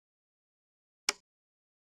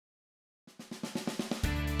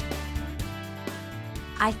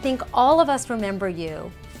I think all of us remember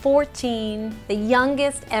you, 14, the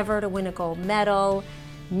youngest ever to win a gold medal,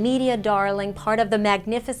 media darling, part of the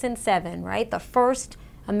Magnificent Seven, right? The first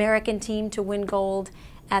American team to win gold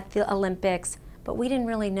at the Olympics, but we didn't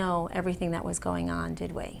really know everything that was going on,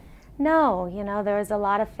 did we? No, you know, there was a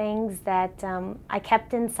lot of things that I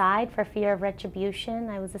kept inside for fear of retribution.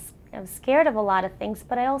 I was scared of a lot of things,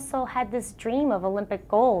 but I also had this dream of Olympic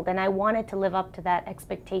gold, and I wanted to live up to that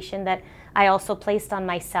expectation that I also placed on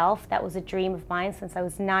myself. That was a dream of mine since I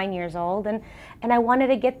was 9 years old, and I wanted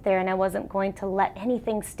to get there, and I wasn't going to let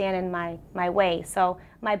anything stand in my way. So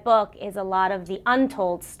my book is a lot of the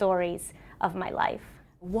untold stories of my life.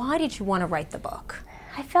 Why did you want to write the book?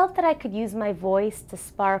 I felt that I could use my voice to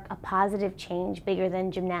spark a positive change bigger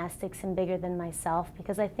than gymnastics and bigger than myself,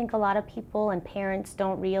 because I think a lot of people and parents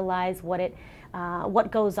don't realize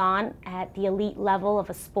what goes on at the elite level of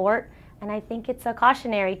a sport. And I think it's a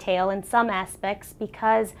cautionary tale in some aspects,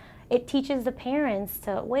 because it teaches the parents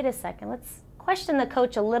to, wait a second, let's question the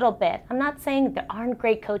coach a little bit. I'm not saying there aren't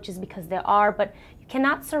great coaches, because there are, but you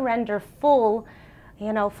cannot surrender full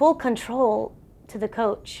control to the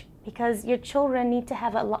coach, because your children need to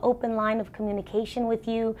have an open line of communication with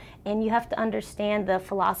you, and you have to understand the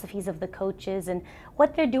philosophies of the coaches and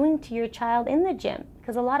what they're doing to your child in the gym,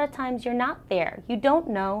 because a lot of times you're not there, you don't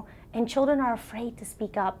know, and children are afraid to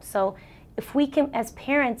speak up. So if we can, as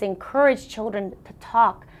parents, encourage children to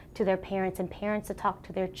talk to their parents and parents to talk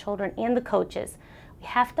to their children and the coaches, we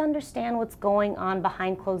have to understand what's going on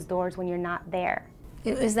behind closed doors when you're not there.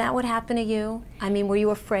 Is that what happened to you? I mean, were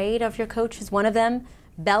you afraid of your coaches? One of them,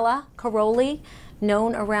 Bella Caroli,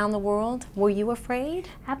 known around the world. Were you afraid?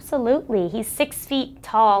 Absolutely. He's 6 feet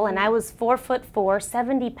tall, and I was 4'4",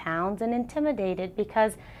 70 pounds, and intimidated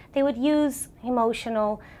because they would use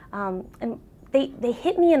emotional, and they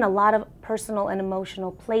hit me in a lot of personal and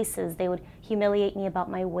emotional places. They would humiliate me about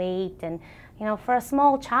my weight, and you know, for a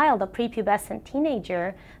small child, a prepubescent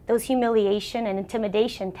teenager, those humiliation and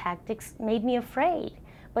intimidation tactics made me afraid.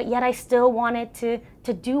 But yet I still wanted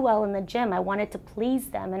to do well in the gym. I wanted to please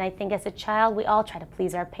them. And I think as a child, we all try to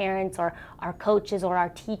please our parents or our coaches or our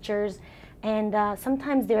teachers. And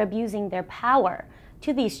sometimes they're abusing their power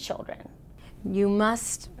to these children. You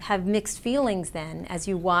must have mixed feelings then as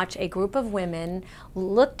you watch a group of women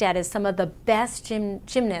looked at as some of the best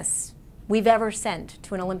gymnasts we've ever sent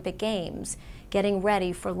to an Olympic Games, getting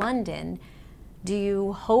ready for London. Do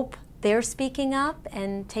you hope they're speaking up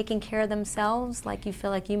and taking care of themselves like you feel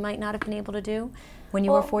like you might not have been able to do when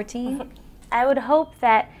you were 14? I would hope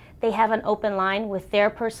that they have an open line with their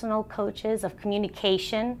personal coaches of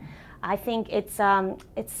communication. I think it's going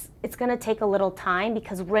to take a little time,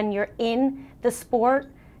 because when you're in the sport,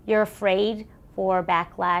 you're afraid for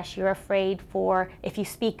backlash. You're afraid for, if you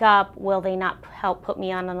speak up, will they not help put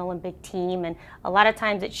me on an Olympic team? And a lot of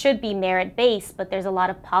times it should be merit-based, but there's a lot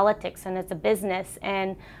of politics, and it's a business,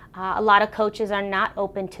 and a lot of coaches are not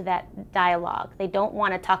open to that dialogue. They don't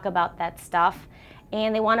want to talk about that stuff,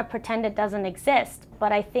 and they want to pretend it doesn't exist.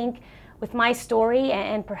 But I think with my story,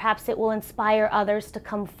 and perhaps it will inspire others to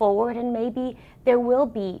come forward, and maybe there will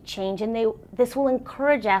be change, and this will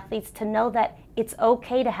encourage athletes to know that it's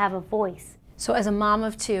okay to have a voice. So as a mom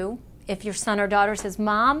of two, if your son or daughter says,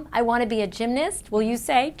 "Mom, I want to be a gymnast," will you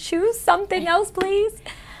say, "Choose something else, please"?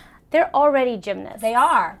 They're already gymnasts. They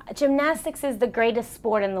are. Gymnastics is the greatest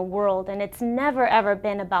sport in the world, and it's never ever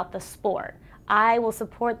been about the sport. I will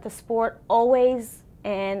support the sport always,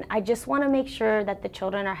 and I just want to make sure that the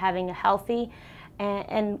children are having a healthy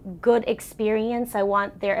and good experience. I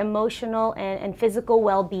want their emotional and physical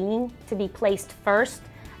well-being to be placed first,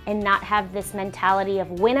 and not have this mentality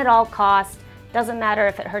of win at all costs, doesn't matter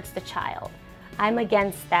if it hurts the child. I'm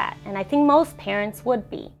against that, and I think most parents would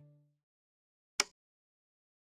be.